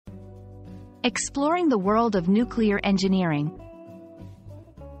Exploring the world of nuclear engineering.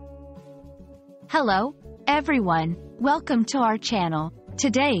 Hello, everyone. Welcome to our channel.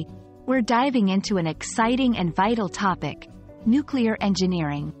 Today, we're diving into an exciting and vital topic, nuclear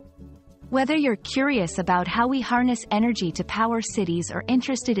engineering. Whether you're curious about how we harness energy to power cities or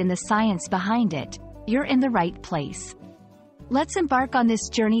interested in the science behind it, you're in the right place. Let's embark on this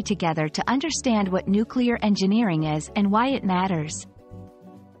journey together to understand what nuclear engineering is and why it matters.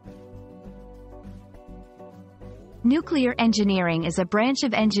 Nuclear engineering is a branch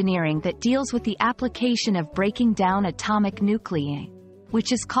of engineering that deals with the application of breaking down atomic nuclei,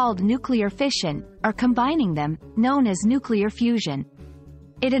 which is called nuclear fission, or combining them, known as nuclear fusion.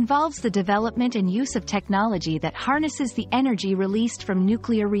 It involves the development and use of technology that harnesses the energy released from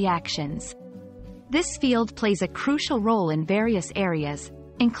nuclear reactions. This field plays a crucial role in various areas,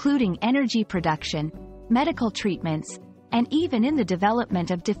 including energy production, medical treatments, and even in the development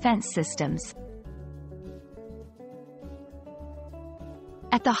of defense systems.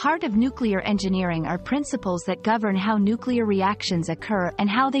 At the heart of nuclear engineering are principles that govern how nuclear reactions occur and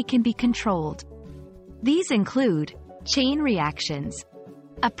how they can be controlled. These include chain reactions,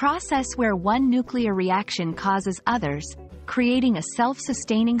 a process where one nuclear reaction causes others, creating a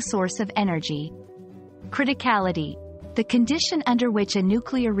self-sustaining source of energy. Criticality, the condition under which a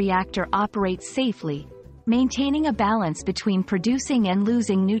nuclear reactor operates safely, maintaining a balance between producing and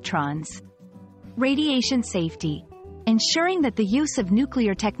losing neutrons. Radiation safety, ensuring that the use of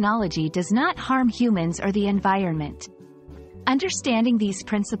nuclear technology does not harm humans or the environment. Understanding these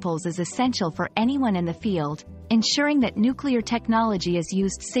principles is essential for anyone in the field, ensuring that nuclear technology is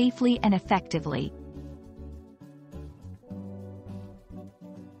used safely and effectively.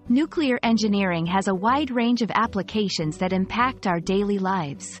 Nuclear engineering has a wide range of applications that impact our daily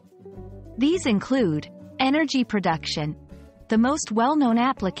lives. These include energy production, the most well-known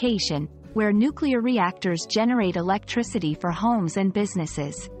application, where nuclear reactors generate electricity for homes and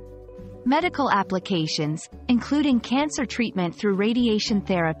businesses. Medical applications, including cancer treatment through radiation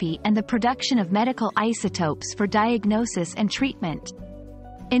therapy and the production of medical isotopes for diagnosis and treatment.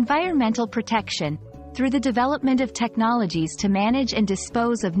 Environmental protection, through the development of technologies to manage and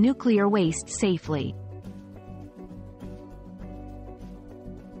dispose of nuclear waste safely.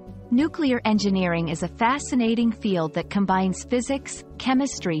 Nuclear engineering is a fascinating field that combines physics,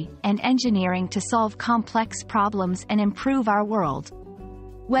 chemistry, and engineering to solve complex problems and improve our world.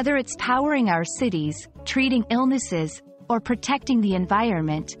 Whether it's powering our cities, treating illnesses, or protecting the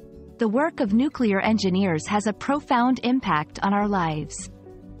environment, the work of nuclear engineers has a profound impact on our lives.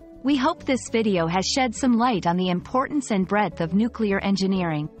 We hope this video has shed some light on the importance and breadth of nuclear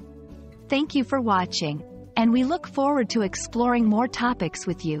engineering. Thank you for watching, and we look forward to exploring more topics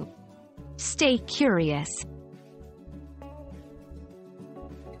with you. Stay curious.